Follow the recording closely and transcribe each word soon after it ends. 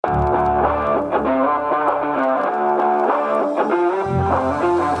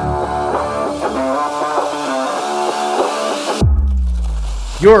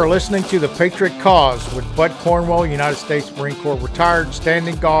You're listening to The Patriot Cause with Bud Cornwell, United States Marine Corps retired,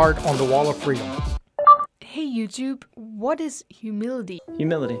 standing guard on the Wall of Freedom. Hey YouTube, what is humility?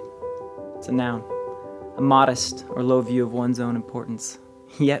 Humility. It's a noun. A modest or low view of one's own importance.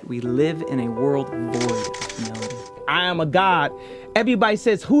 Yet we live in a world void of humility. I am a god. Everybody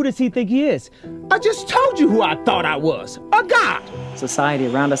says, who does he think he is? I just told you who I thought I was. A god. Society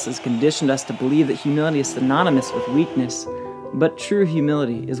around us has conditioned us to believe that humility is synonymous with weakness. But true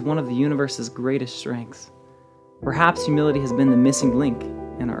humility is one of the universe's greatest strengths. Perhaps humility has been the missing link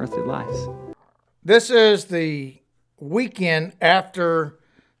in our earthly lives. This is the weekend after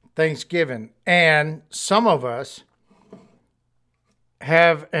Thanksgiving, and some of us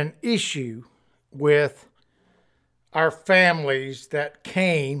have an issue with our families that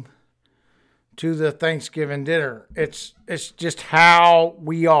came to the Thanksgiving dinner. It's just how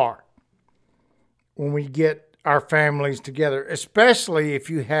we are when we get our families together, especially if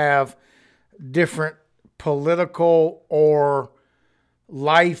you have different political or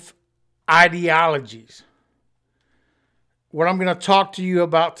life ideologies. What I'm going to talk to you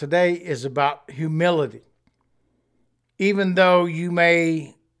about today is about humility. Even though you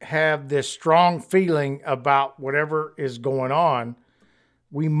may have this strong feeling about whatever is going on,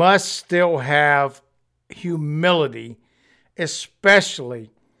 we must still have humility, especially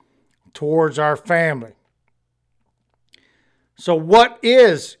towards our family. So what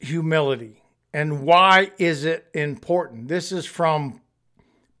is humility and why is it important? This is from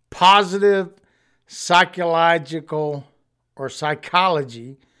Positive Psychological or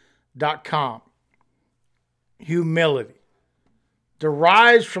Psychology.com. Humility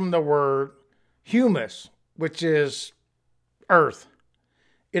derives from the word humus, which is earth.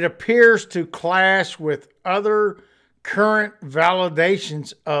 It appears to clash with other current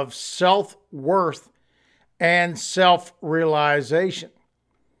validations of self-worth and self-realization.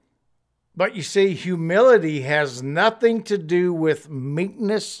 But you see, humility has nothing to do with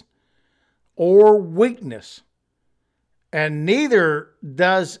meekness or weakness. And neither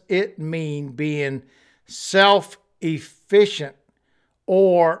does it mean being self-efficient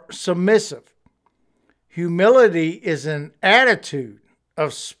or submissive. Humility is an attitude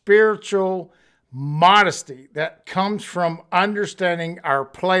of spiritual modesty that comes from understanding our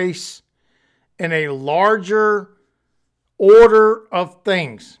place in a larger order of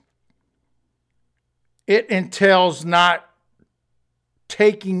things. It entails not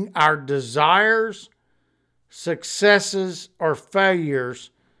taking our desires, successes, or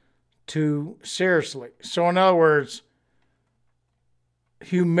failures too seriously. So in other words,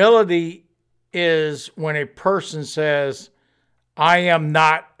 humility is when a person says, I am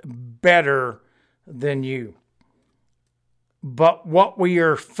not better than you. But what we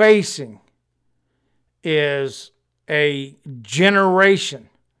are facing is a generation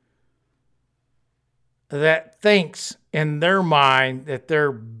that thinks in their mind that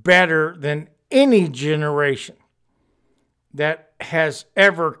they're better than any generation that has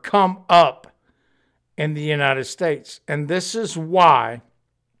ever come up in the United States. And this is why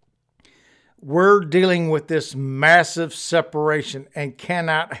we're dealing with this massive separation and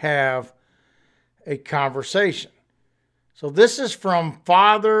cannot have a conversation. So this is from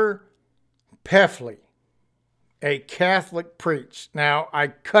Father Peffley, a Catholic priest. Now, I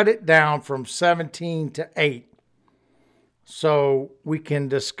cut it down from 17 to 8 so we can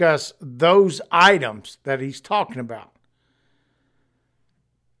discuss those items that he's talking about.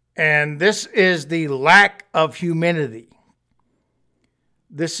 And this is the lack of humility.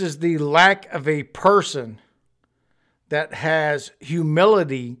 This is the lack of a person that has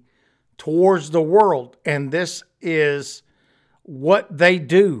humility towards the world. And this is what they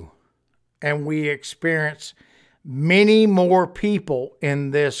do. And we experience many more people in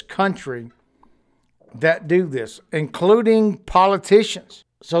this country that do this, including politicians.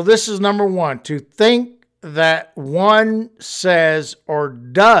 So this is number one, to think that one says or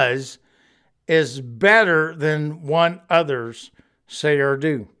does is better than one others say or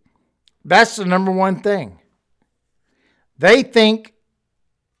do. That's the number one thing. They think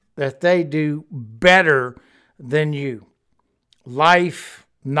that they do better than you. Life,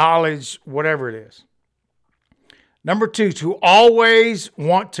 knowledge, whatever it is. Number two, to always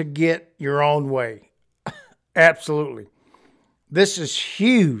want to get your own way. Absolutely. This is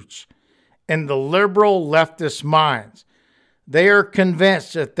huge in the liberal leftist minds. They are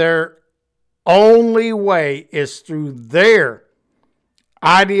convinced that their only way is through their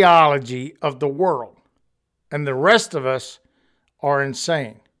ideology of the world. And the rest of us are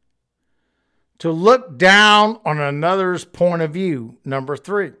insane. To look down on another's point of view. Number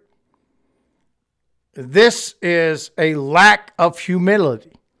three. This is a lack of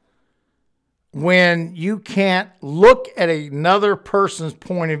humility. When you can't look at another person's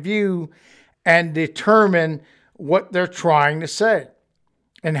point of view and determine what they're trying to say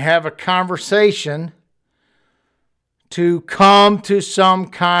and have a conversation to come to some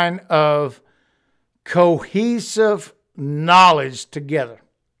kind of cohesive knowledge together.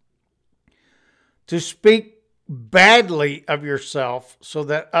 To speak badly of yourself so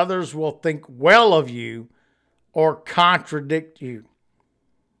that others will think well of you or contradict you.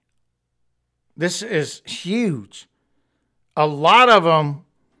 This is huge. A lot of them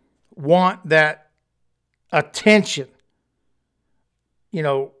want that attention. You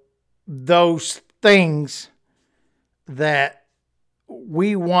know, those things that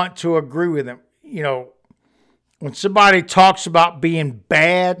we want to agree with them. You know, when somebody talks about being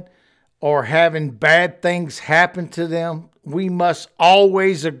bad or having bad things happen to them, we must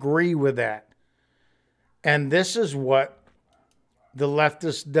always agree with that. And this is what the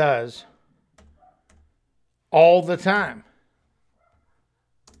leftist does all the time.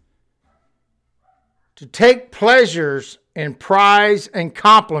 To take pleasures in praise and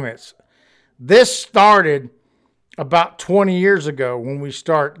compliments. This started about 20 years ago when we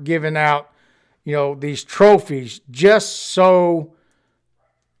start giving out, these trophies just so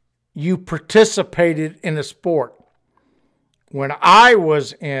you participated in a sport. When I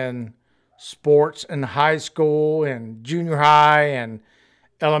was in sports in high school and junior high and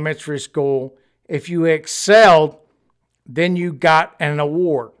elementary school, if you excelled, then you got an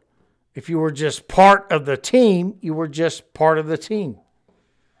award. If you were just part of the team, you were just part of the team.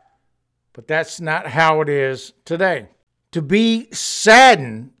 But that's not how it is today. To be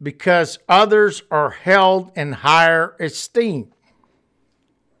saddened because others are held in higher esteem.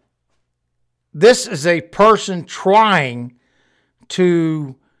 This is a person trying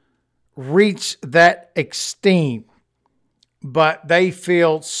to reach that esteem, but they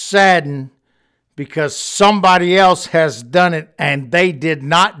feel saddened because somebody else has done it and they did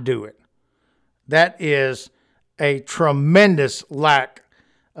not do it. That is a tremendous lack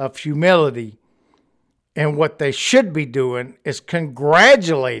of humility. And what they should be doing is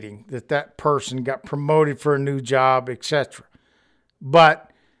congratulating that person got promoted for a new job, etc.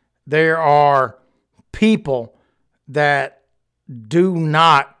 But there are people that do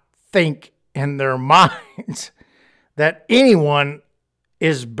not think in their minds that anyone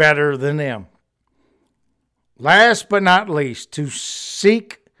is better than them. Last but not least, to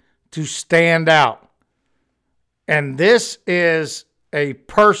seek to stand out. And this is a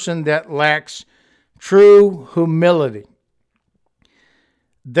person that lacks true humility.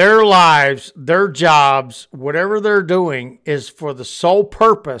 Their lives, their jobs, whatever they're doing is for the sole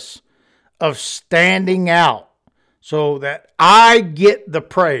purpose of standing out so that I get the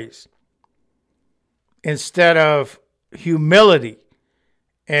praise instead of humility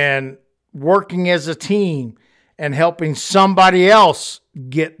and working as a team and helping somebody else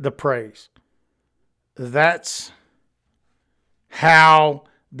get the praise. That's how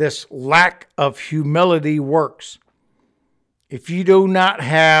this lack of humility works. If you do not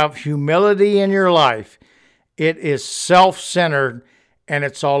have humility in your life, it is self-centered and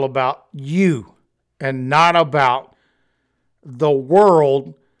it's all about you and not about the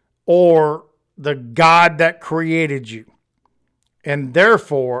world or the God that created you. And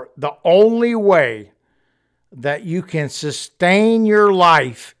therefore, the only way that you can sustain your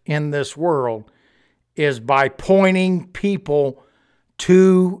life in this world is by pointing people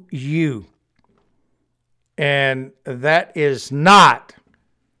to you. And that is not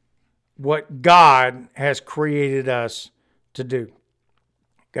what God has created us to do.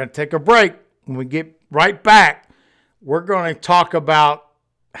 Got to take a break. When we get right back, we're going to talk about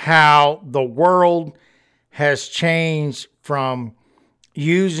how the world has changed from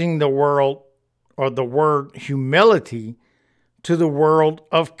using the world or the word humility to the world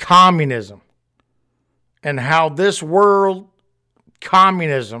of communism, and how this world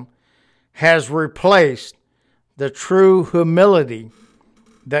communism has replaced the true humility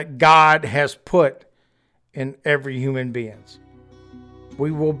that God has put in every human being.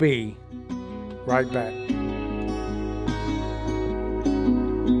 We will be right back.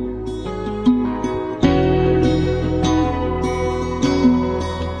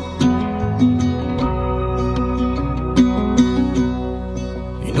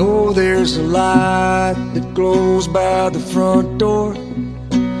 You know there's a light that glows by the front door.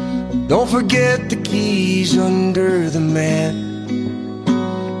 Don't forget the keys under the mat.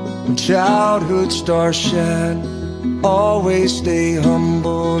 When childhood stars shine, always stay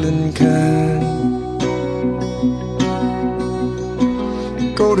humble and kind.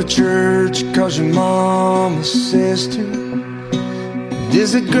 Go go to church 'cause your mama says to.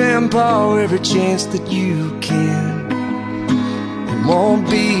 Visit grandpa every chance that you can. It won't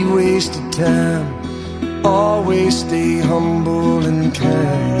be wasted time. Always stay humble and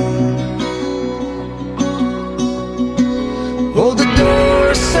kind. Hold the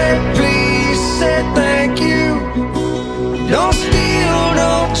door, say please, say thank you. Don't steal,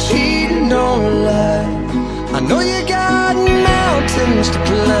 don't cheat, and don't lie. I know you got mountains to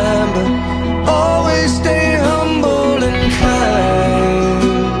climb, but always stay humble and kind.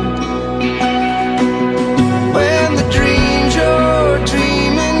 When the dreams you're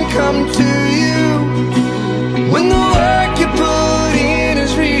dreaming come to you, when the work you put in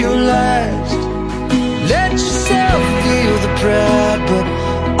is realized, let yourself feel the pride, but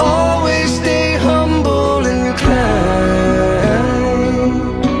always stay humble and kind.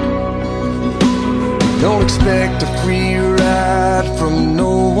 Don't expect a free ride from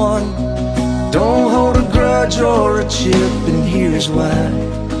no one. Don't hold a grudge or a chip, and here's why.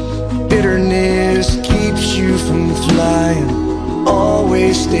 Bitterness keeps you from flying.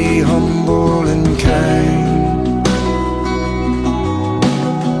 Always stay humble and kind.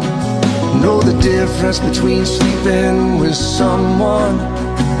 Know the difference between sleeping with someone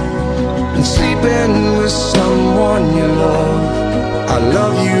and sleeping with someone you love. I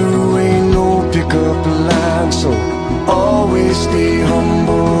love you ain't no pickup line, so always stay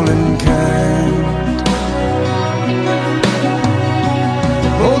humble and kind.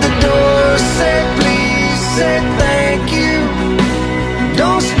 Hold the door, say please, say thank you.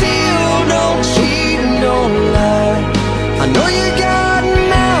 Don't steal, don't cheat, and don't lie. I know you got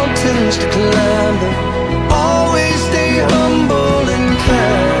mountains to climb, but always stay humble and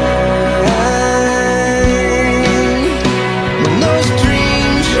kind. When those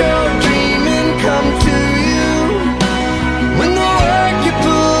dreams you're dreaming come to you, when the work you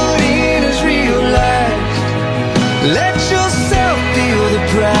put in is realized, let yourself feel the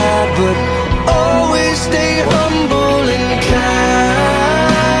pride, but always stay humble and kind.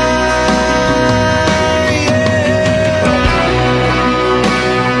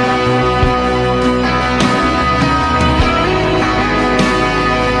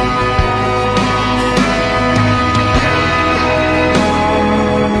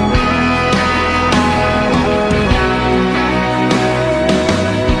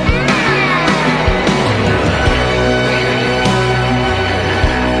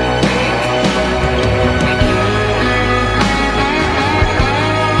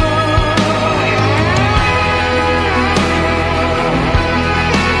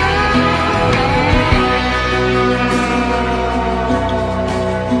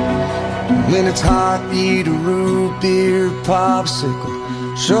 When it's hot, eat a root beer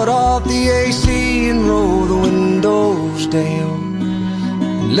popsicle. Shut off the AC and roll the windows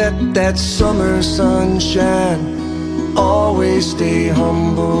down. Let that summer sun shine. Always stay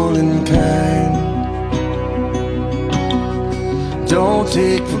humble and kind. Don't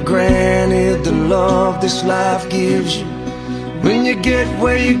take for granted the love this life gives you. When you get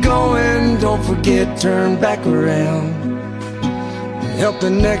where you're going, don't forget, turn back around. Help the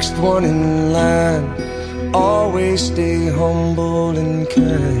next one in line. Always stay humble and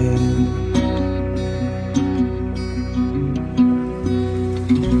kind.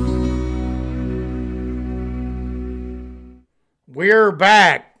 We're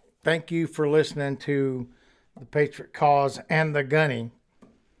back. Thank you for listening to the Patriot Cause and the Gunny,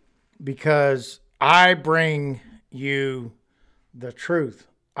 because I bring you the truth.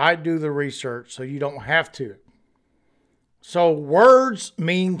 I do the research so you don't have to. So words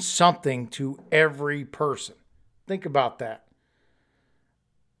mean something to every person. Think about that.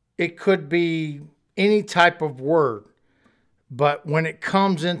 It could be any type of word, but when it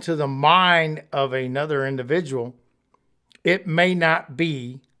comes into the mind of another individual, it may not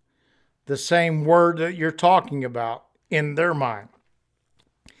be the same word that you're talking about in their mind.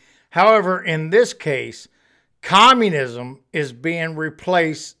 However, in this case, communism is being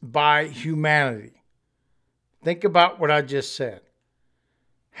replaced by humanity. Think about what I just said.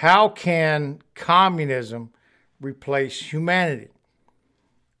 How can communism replace humanity?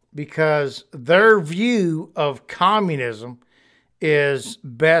 Because their view of communism is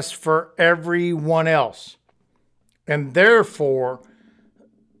best for everyone else. And therefore,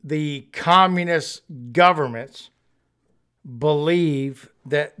 the communist governments believe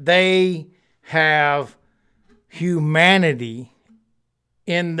that they have humanity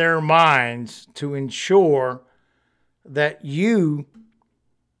in their minds to ensure that you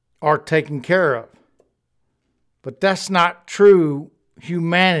are taken care of. But that's not true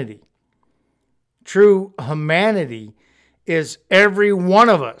humanity. True humanity is every one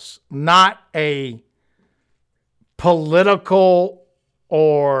of us, not a political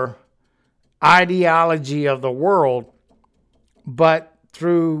or ideology of the world, but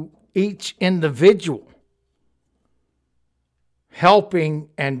through each individual helping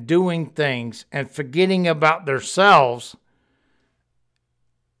and doing things and forgetting about themselves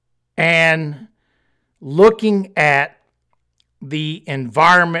and looking at the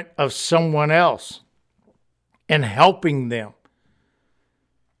environment of someone else and helping them.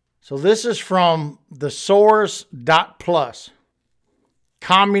 So this is from thesaurus.plus,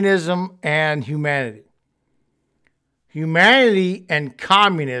 Communism and Humanity. Humanity and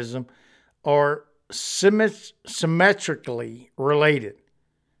communism are symmetrically related.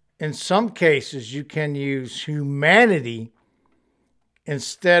 In some cases, you can use humanity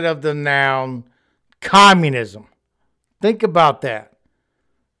instead of the noun communism. Think about that.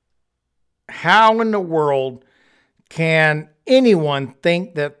 How in the world can anyone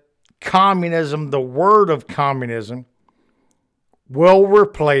think that communism, the word of communism, will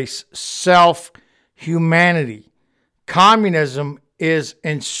replace self-humanity? Communism is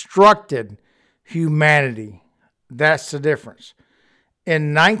instructed humanity. That's the difference.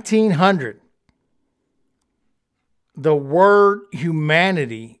 In 1900, the word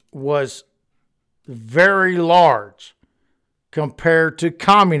humanity was very large compared to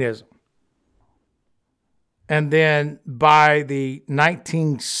communism. And then by the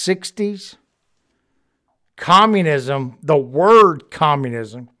 1960s, communism, the word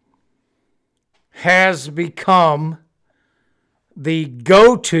communism, has become the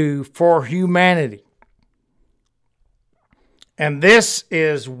go-to for humanity. And this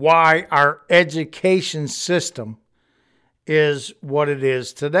is why our education system is what it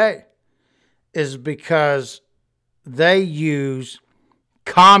is today, is because they use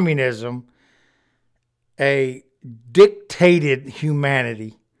communism, a dictated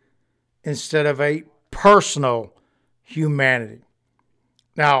humanity, instead of a personal humanity.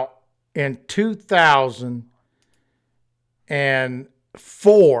 Now, in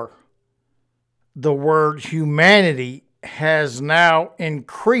 2004, the word humanity has now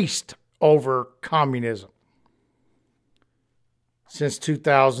increased over communism since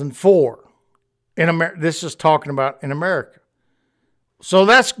 2004. In America, this is talking about in America. So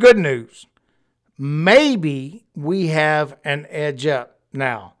that's good news. Maybe we have an edge up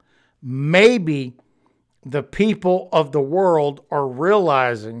now. Maybe the people of the world are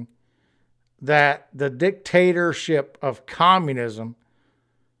realizing that the dictatorship of communism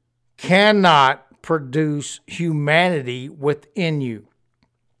cannot produce humanity within you.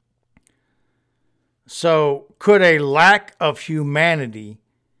 So could a lack of humanity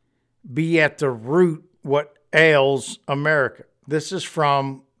be at the root what ails America? This is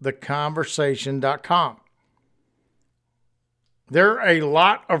from theconversation.com. There are a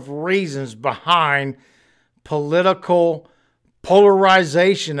lot of reasons behind political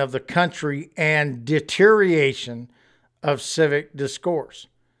polarization of the country and deterioration of civic discourse.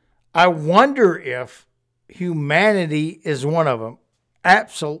 I wonder if humanity is one of them.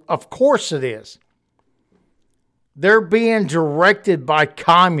 Absolutely, of course it is. They're being directed by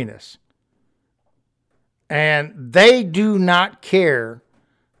communists, and they do not care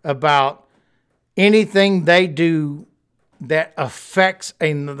about anything they do that affects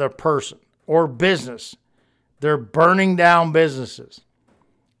another person or business. They're burning down businesses.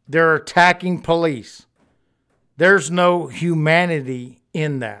 They're attacking police. There's no humanity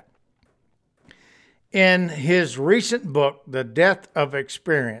in that. In his recent book, The Death of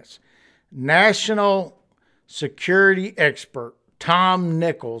Experience, national security expert Tom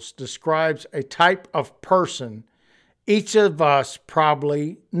Nichols describes a type of person each of us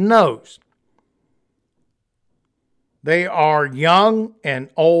probably knows. They are young and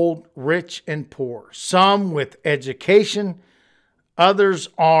old, rich and poor, some with education, others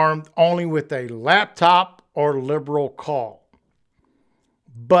armed only with a laptop or liberal call.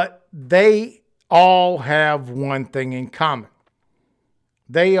 But they all have one thing in common.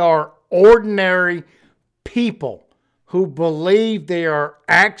 They are ordinary people who believe they are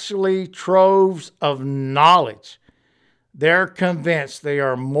actually troves of knowledge. They're convinced they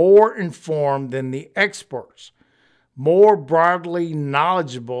are more informed than the experts, more broadly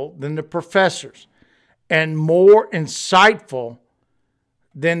knowledgeable than the professors, and more insightful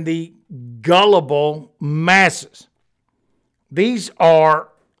than the gullible masses. These are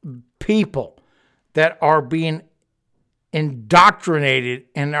people that are being indoctrinated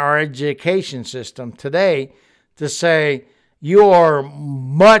in our education system today to say you are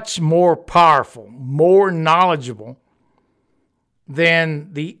much more powerful, more knowledgeable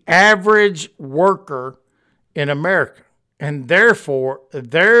than the average worker in America. And therefore,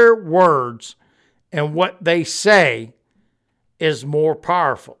 their words and what they say is more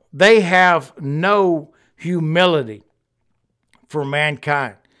powerful. They have no humility for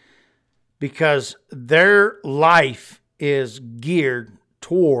mankind because their life is geared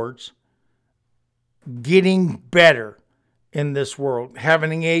towards getting better in this world,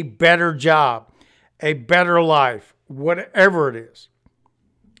 having a better job, a better life, whatever it is.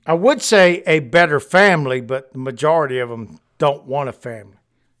 I would say a better family, but the majority of them don't want a family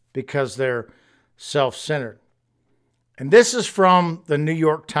because they're self-centered. And this is from the New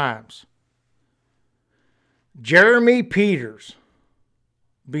York Times. Jeremy Peters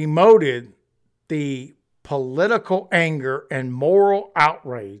bemoted the political anger and moral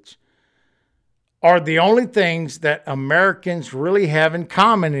outrage are the only things that Americans really have in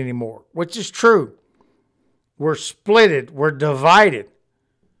common anymore, which is true. We're splitted, we're divided.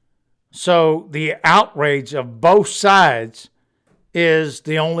 So the outrage of both sides is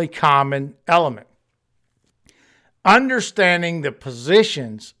the only common element. Understanding the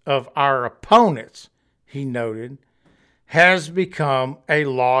positions of our opponents, he noted, has become a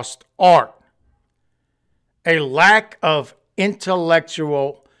lost art. A lack of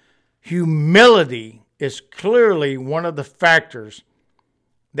intellectual humility is clearly one of the factors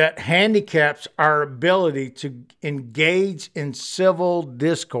that handicaps our ability to engage in civil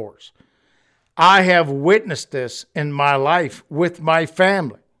discourse. I have witnessed this in my life with my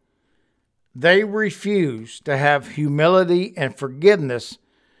family. They refuse to have humility and forgiveness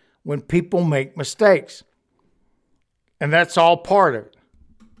when people make mistakes. And that's all part of it.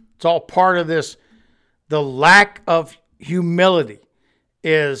 It's all part of this. The lack of humility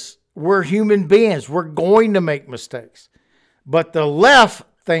is we're human beings. We're going to make mistakes. But the left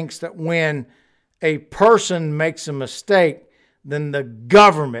thinks that when a person makes a mistake, then the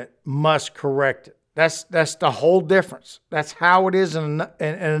government must correct it. That's the whole difference. That's how it is in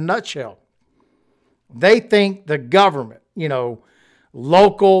a nutshell. They think the government,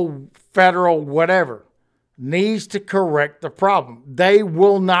 local, federal, whatever, needs to correct the problem. They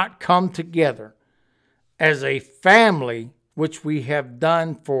will not come together as a family, which we have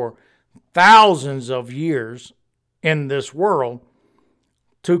done for thousands of years in this world,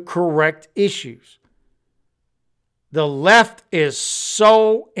 to correct issues. The left is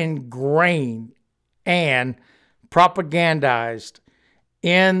so ingrained and propagandized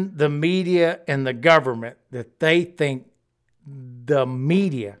in the media and the government that they think the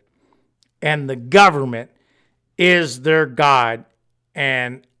media and the government is their God,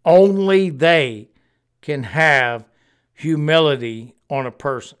 and only they can have humility on a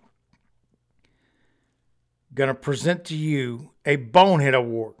person. Going to present to you a Bonehead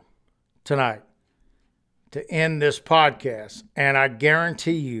Award tonight to end this podcast, and I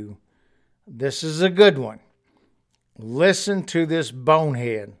guarantee you this is a good one. Listen to this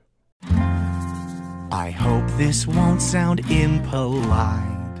bonehead. I hope this won't sound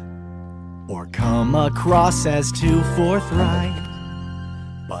impolite or come across as too forthright.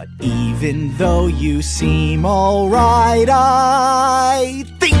 But even though you seem alright, I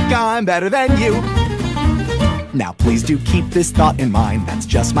think I'm better than you. Now please do keep this thought in mind, that's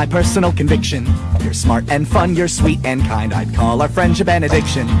just my personal conviction. You're smart and fun, you're sweet and kind, I'd call our friendship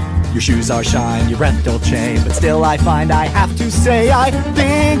benediction. Your shoes are shine, your breath Dolce, but still I find I have to say I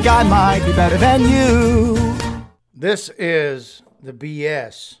think I might be better than you. This is the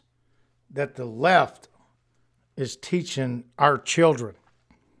BS that the left is teaching our children.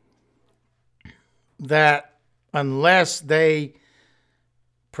 That unless they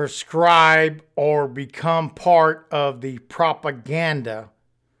prescribe or become part of the propaganda,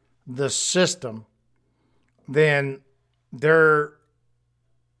 the system, then they're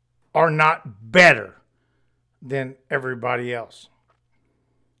are not better than everybody else.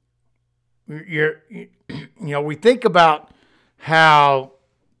 We think about how,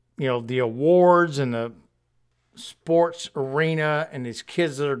 the awards and the sports arena and these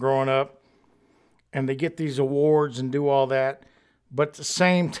kids that are growing up and they get these awards and do all that. But at the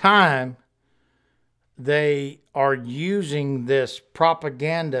same time, they are using this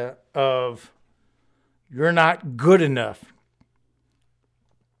propaganda of you're not good enough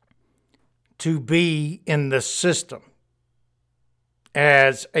to be in the system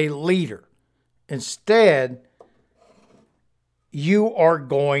as a leader. Instead, you are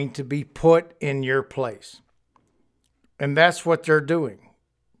going to be put in your place. And that's what they're doing.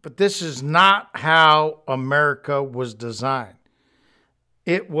 But this is not how America was designed.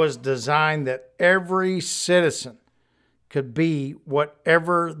 It was designed that every citizen could be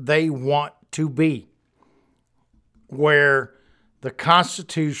whatever they want to be, where the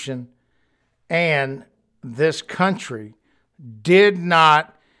Constitution and this country did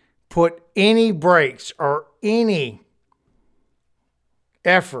not put any brakes or any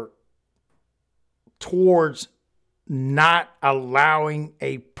effort towards not allowing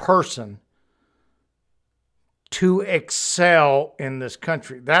a person to excel in this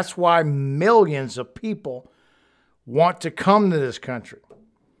country. That's why millions of people want to come to this country.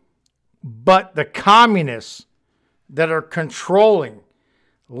 But the communists that are controlling,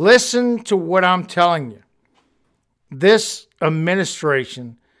 listen to what I'm telling you. This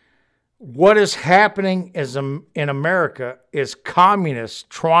administration, what is happening is in America is communists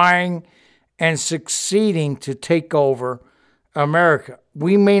trying and succeeding to take over America.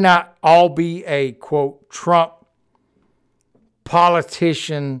 We may not all be a, quote, Trump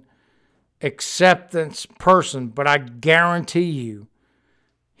politician acceptance person, but I guarantee you,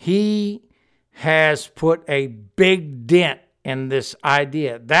 he has put a big dent in this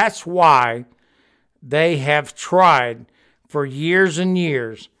idea. That's why they have tried for years and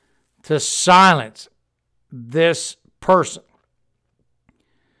years to silence this person,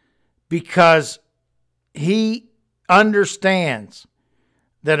 because he understands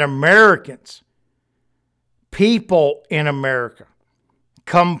that Americans, people in America,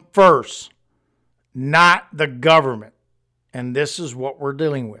 come first, not the government. And this is what we're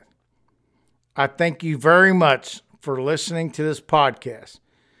dealing with. I thank you very much for listening to this podcast.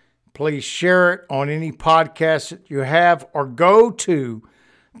 Please share it on any podcast that you have, or go to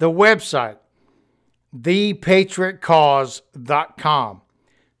the website, thepatriotcause.com.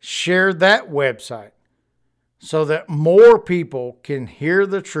 Share that website so that more people can hear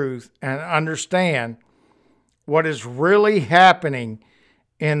the truth and understand what is really happening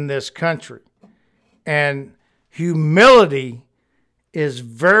in this country. And humility is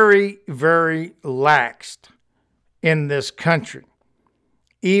very, very laxed in this country,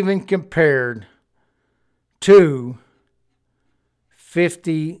 even compared to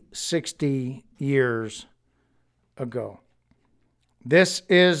 50, 60 years ago. This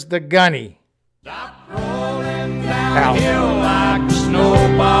is the Gunny. Stop rolling downhill like a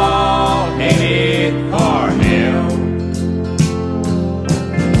snowball headed for hell.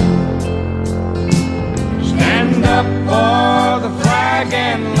 Stand up for the flag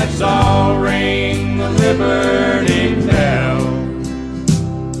and let's all ring the Liberty Bell.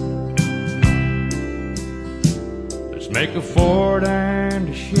 Let's make a Ford and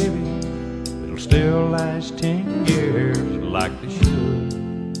a Chevy that'll still last 10 years like they should.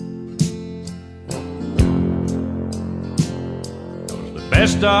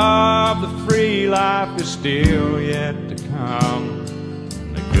 Best of the free life is still yet to come.